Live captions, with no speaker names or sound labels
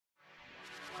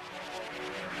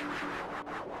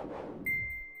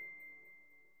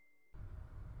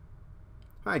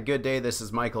Hi, good day. This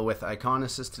is Michael with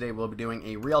Iconisys. Today we'll be doing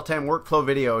a real-time workflow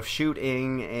video of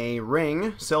shooting a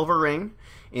ring, silver ring,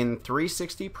 in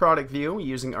 360 product view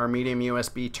using our medium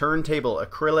USB turntable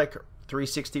acrylic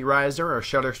 360 riser, our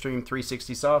ShutterStream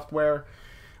 360 software,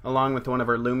 along with one of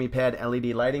our LumiPad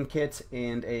LED lighting kits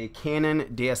and a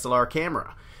Canon DSLR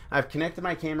camera. I've connected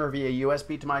my camera via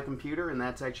USB to my computer, and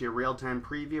that's actually a real-time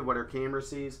preview of what our camera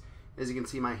sees. As you can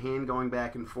see, my hand going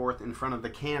back and forth in front of the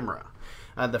camera.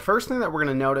 The first thing that we're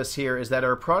going to notice here is that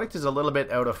our product is a little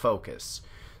bit out of focus.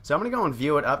 So I'm going to go and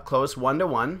view it up close,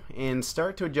 one-to-one, and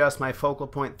start to adjust my focal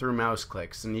point through mouse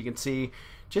clicks. And you can see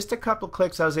just a couple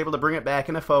clicks I was able to bring it back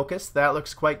into focus. That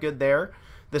looks quite good there.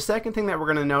 The second thing that we're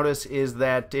going to notice is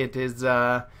that it is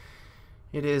pretty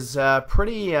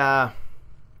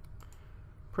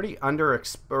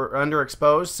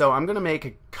underexposed, so I'm going to make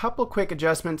a couple quick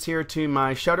adjustments here to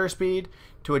my shutter speed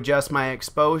to adjust my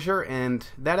exposure, and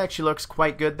that actually looks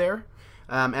quite good there.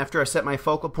 After I set my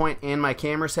focal point and my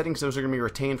camera settings, those are going to be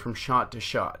retained from shot to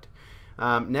shot.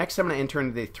 Next, I'm going to enter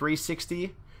into the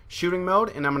 360 shooting mode,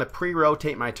 and I'm going to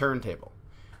pre-rotate my turntable.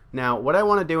 Now, what I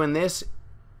want to do in this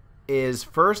is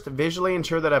first visually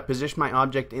ensure that I position my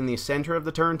object in the center of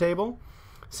the turntable.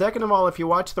 Second of all, if you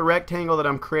watch the rectangle that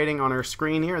I'm creating on our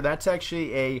screen here, that's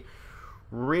actually a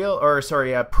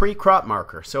pre-crop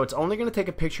marker. So it's only going to take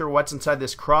a picture of what's inside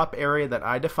this crop area that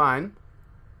I define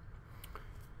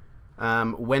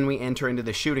when we enter into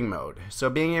the shooting mode. So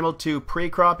being able to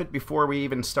pre-crop it before we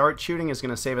even start shooting is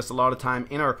going to save us a lot of time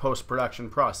in our post-production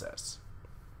process.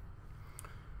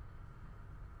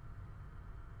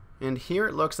 And here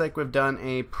it looks like we've done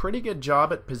a pretty good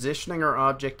job at positioning our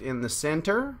object in the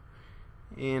center.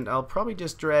 And I'll probably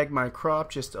just drag my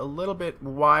crop just a little bit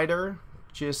wider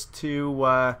just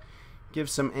to give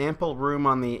some ample room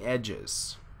on the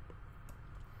edges.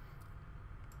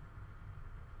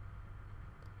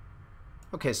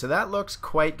 Okay, so that looks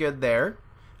quite good there.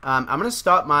 I'm going to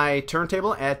stop my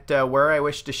turntable at where I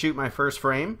wish to shoot my first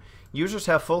frame. Users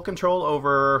have full control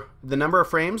over the number of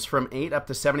frames from 8 up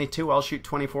to 72. I'll shoot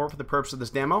 24 for the purpose of this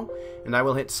demo, and I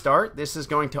will hit start. This is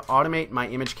going to automate my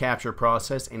image capture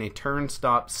process in a turn,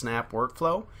 stop, snap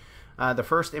workflow. The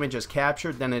first image is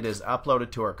captured, then it is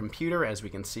uploaded to our computer, as we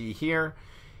can see here,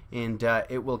 and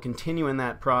it will continue in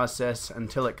that process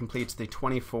until it completes the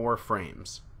 24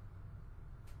 frames.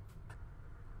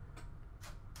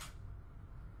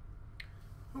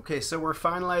 Okay, so we're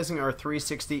finalizing our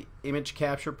 360 image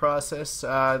capture process.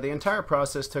 The entire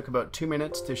process took about 2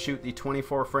 minutes to shoot the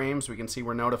 24 frames. We can see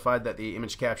we're notified that the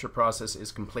image capture process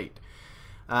is complete.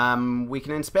 We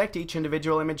can inspect each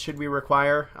individual image should we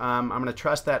require. I'm going to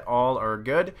trust that all are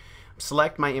good.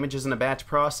 Select my images in a batch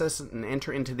process and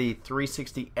enter into the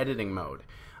 360 editing mode.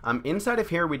 Inside of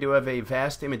here we do have a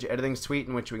vast image editing suite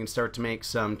in which we can start to make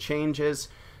some changes.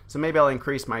 So maybe I'll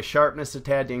increase my sharpness a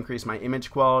tad to increase my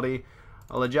image quality.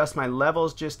 I'll adjust my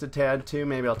levels just a tad too.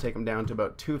 Maybe I'll take them down to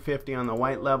about 250 on the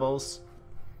white levels.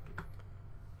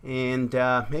 And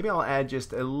maybe I'll add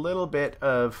just a little bit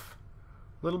of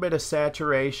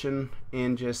saturation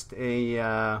and just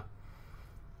a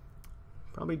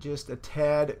probably just a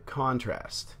tad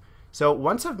contrast. So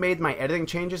once I've made my editing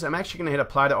changes, I'm actually going to hit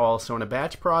apply to all. So in a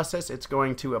batch process, it's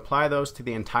going to apply those to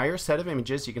the entire set of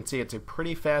images. You can see it's a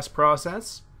pretty fast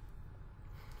process.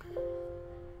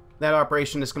 That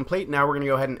operation is complete. Now we're going to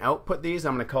go ahead and output these.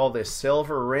 I'm going to call this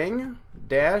silver ring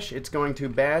dash. It's going to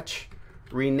batch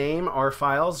rename our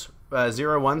files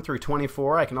 01 through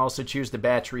 24. I can also choose the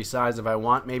batch resize if I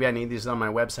want. Maybe I need these on my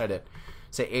website at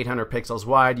say 800 pixels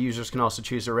wide. Users can also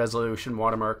choose a resolution,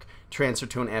 watermark, transfer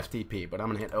to an FTP. But I'm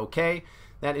going to hit OK.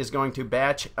 That is going to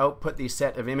batch output the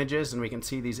set of images, and we can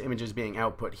see these images being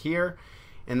output here.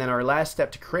 And then our last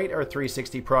step to create our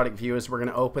 360 product view is we're going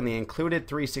to open the included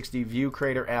 360 View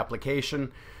Creator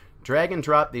application, drag and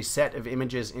drop the set of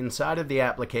images inside of the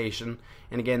application,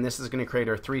 and again this is going to create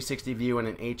our 360 view in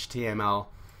an HTML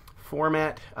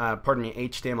format,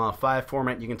 HTML5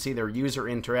 format. You can see they're user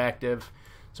interactive,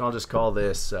 so I'll just call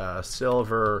this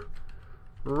Silver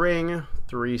Ring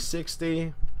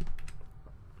 360.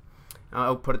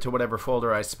 I'll output it to whatever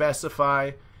folder I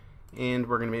specify. And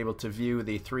we're going to be able to view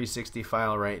the 360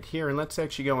 file right here. And let's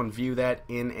actually go and view that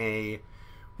in a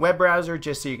web browser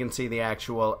just so you can see the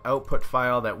actual output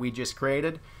file that we just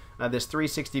created. This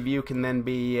 360 view can then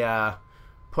be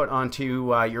put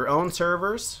onto your own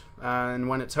servers. And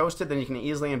when it's hosted, then you can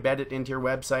easily embed it into your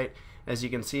website. As you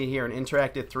can see here, an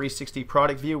interactive 360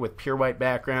 product view with pure white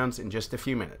backgrounds in just a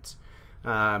few minutes.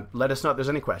 Let us know if there's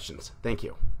any questions. Thank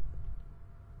you.